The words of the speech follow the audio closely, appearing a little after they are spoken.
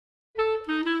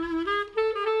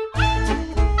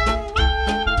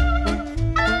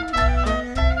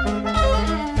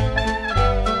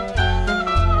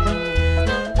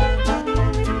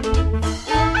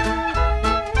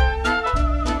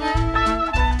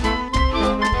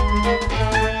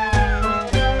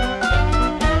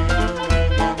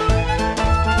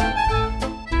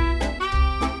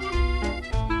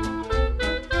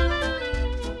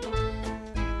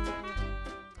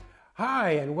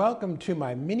welcome to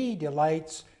my Mini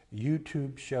Delights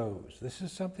YouTube shows. This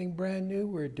is something brand new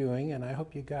we're doing, and I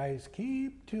hope you guys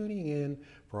keep tuning in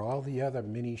for all the other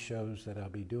mini shows that I'll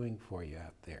be doing for you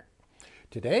out there.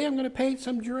 Today I'm going to paint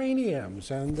some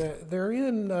geraniums, and they're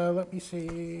in, let me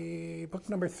see, book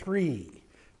number 3,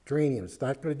 Geraniums.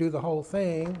 Not going to do the whole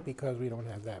thing because we don't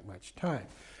have that much time.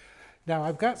 Now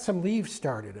I've got some leaves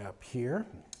started up here,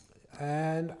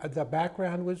 and the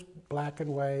background was black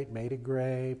and white, made it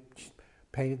gray,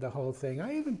 painted the whole thing.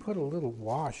 I even put a little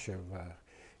wash of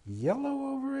yellow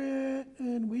over it,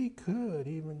 and we could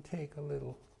even take a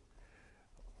little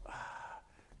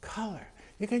color.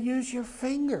 You can use your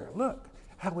finger. Look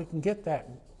how we can get that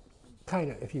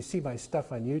kind of, if you see my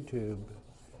stuff on YouTube,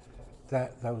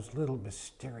 those little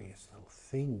mysterious little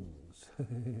things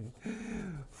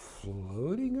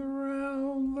floating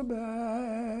around the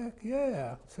back.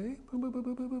 Yeah, see? Boom, boom, boom,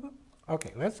 boom, boom, boom.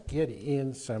 Okay, let's get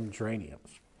in some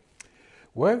geraniums.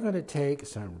 We're going to take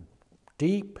some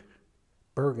deep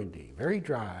burgundy, very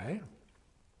dry.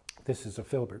 This is a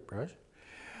filbert brush,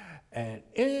 and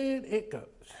in it goes.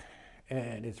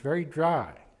 And it's very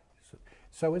dry.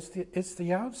 So it's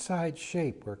the outside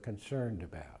shape we're concerned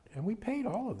about. And we paint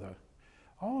all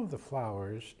of the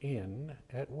flowers in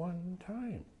at one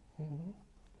time.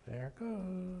 There it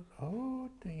goes. Oh,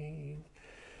 dang.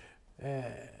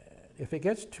 If it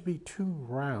gets to be too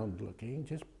round looking,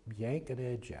 just yank an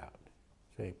edge out.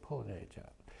 Say, pull an edge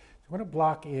out. So we're going to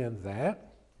block in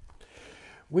that.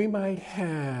 We might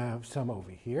have some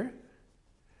over here.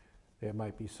 There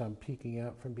might be some peeking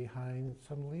out from behind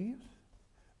some leaves.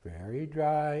 Very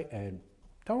dry, and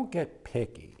don't get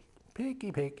picky.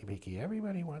 Picky, picky, picky.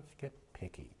 Everybody wants to get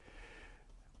picky.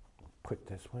 Put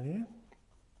this one in.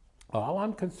 All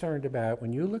I'm concerned about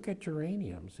when you look at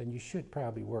geraniums, and you should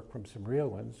probably work from some real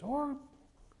ones, or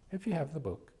if you have the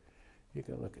book, you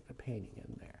can look at the painting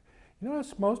in there. You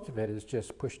notice most of it is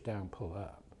just push down, pull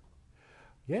up.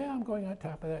 Yeah, I'm going on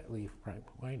top of that leaf, right?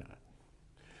 Why not?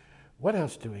 What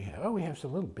else do we have? Oh, we have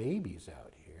some little babies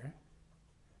out here.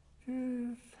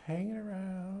 Just hanging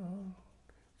around.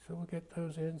 So we'll get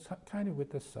those in kind of with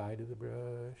the side of the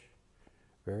brush.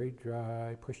 Very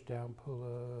dry, push down, pull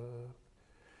up.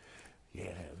 Yeah,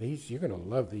 you're going to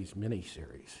love these mini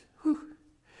series. Whew.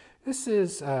 This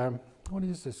is, what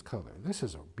is this color? This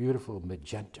is a beautiful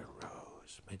magenta rose.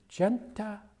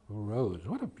 Magenta rose.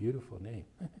 What a beautiful name.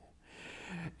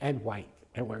 And white.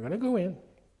 And we're going to go in.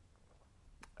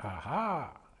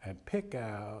 Aha! And pick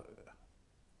out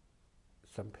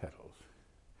some petals.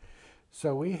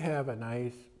 So we have a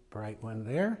nice bright one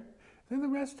there. Then the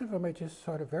rest of them are just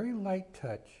sort of very light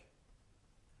touch.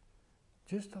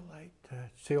 Just a light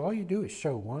touch. See, all you do is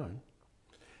show one.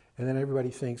 And then everybody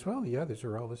thinks, well, the others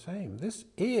are all the same. This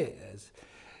is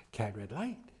cad red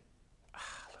light.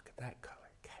 Ah, look at that color,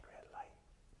 cad red light.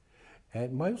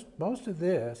 And most of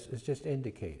this is just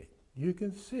indicated. You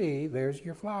can see there's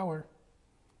your flower.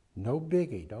 No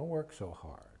biggie, don't work so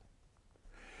hard.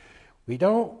 We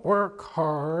don't work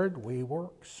hard, we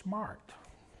work smart.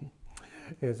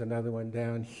 Here's another one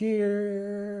down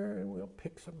here, and we'll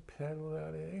pick some petal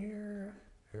out of here.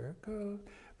 There it goes.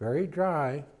 Very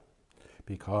dry,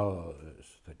 because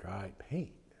the dry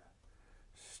paint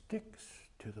sticks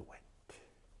to the wet.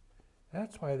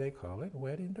 That's why they call it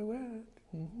wet into wet.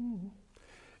 In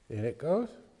it goes.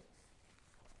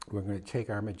 We're going to take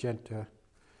our magenta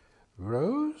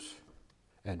rose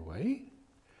and white,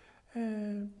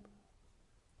 and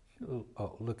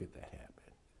oh, look at that happen.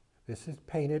 This is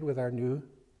painted with our new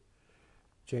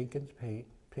Jenkins paint,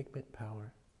 pigment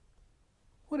power.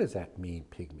 What does that mean,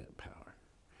 pigment power?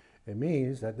 It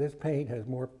means that this paint has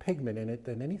more pigment in it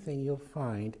than anything you'll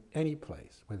find any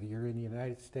place, whether you're in the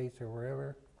United States or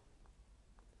wherever,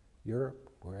 Europe,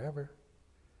 wherever.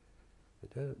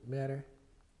 It doesn't matter,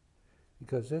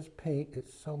 because this paint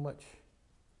is so much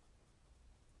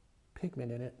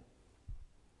pigment in it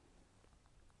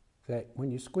that when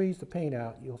you squeeze the paint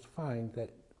out, you'll find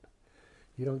that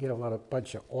you don't get a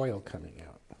bunch of oil coming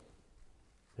out.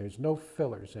 There's no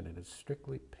fillers in it. It's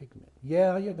strictly pigment.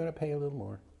 Yeah, you're going to pay a little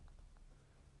more,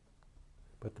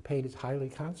 but the paint is highly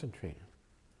concentrated.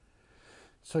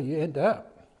 So you end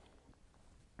up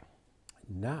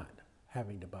not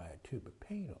having to buy a tube of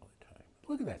paint all the time.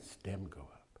 Look at that stem go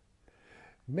up.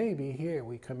 Maybe here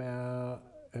we come out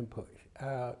and push,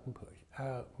 out and push,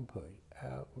 out and push,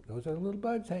 out. Those are the little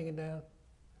buds hanging down.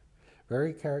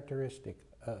 Very characteristic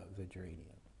of the geranium.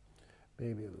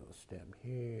 Maybe a little stem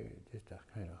here, just to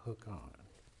kind of hook on.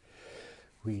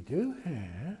 We do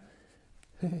have,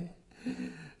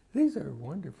 these are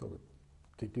wonderful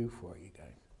to do for you guys.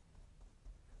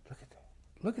 Look at that.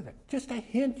 Look at that. Just a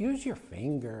hint. Use your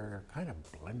finger. Kind of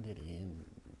blend it in.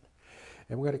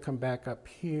 And we're going to come back up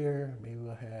here. Maybe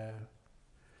we'll have,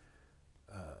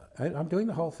 I'm doing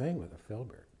the whole thing with a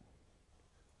filbert.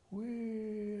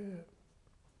 Way up.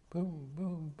 Boom,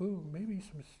 boom, boom. Maybe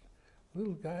some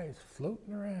little guys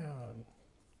floating around.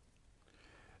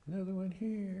 Another one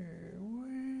here.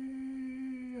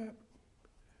 Way up.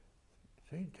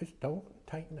 See, just don't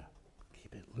tighten up.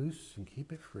 Keep it loose and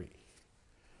keep it free.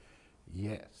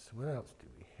 Yes. What else do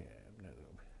we have? Another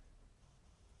one.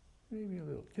 Maybe a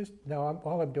little. Just no.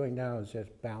 All I'm doing now is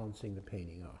just balancing the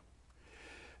painting off.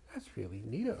 That's really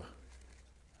neato.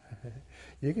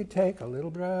 You could take a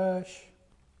little brush,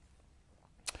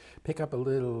 pick up a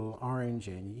little orange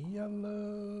and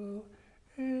yellow,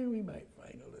 and we might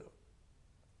find a little.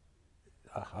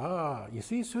 Aha! You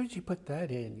see, as soon as you put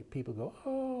that in, people go,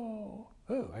 oh,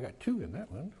 I got two in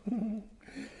that one.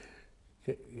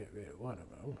 Get rid of one of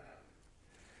them.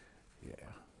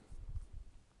 Yeah.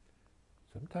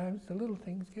 Sometimes the little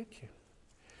things get you.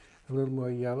 A little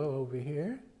more yellow over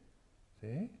here.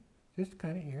 See? Just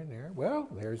kind of here and there. Well,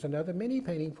 there's another mini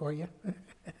painting for you.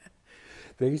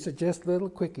 These are just little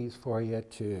quickies for you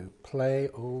to play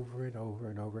over and over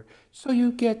and over so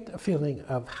you get a feeling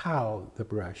of how the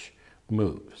brush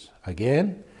moves.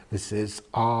 Again, this is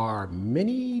our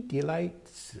mini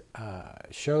delights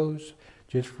shows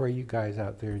just for you guys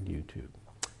out there in YouTube.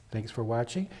 Thanks for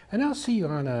watching, and I'll see you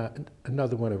on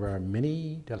another one of our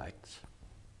mini delights.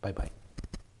 Bye-bye.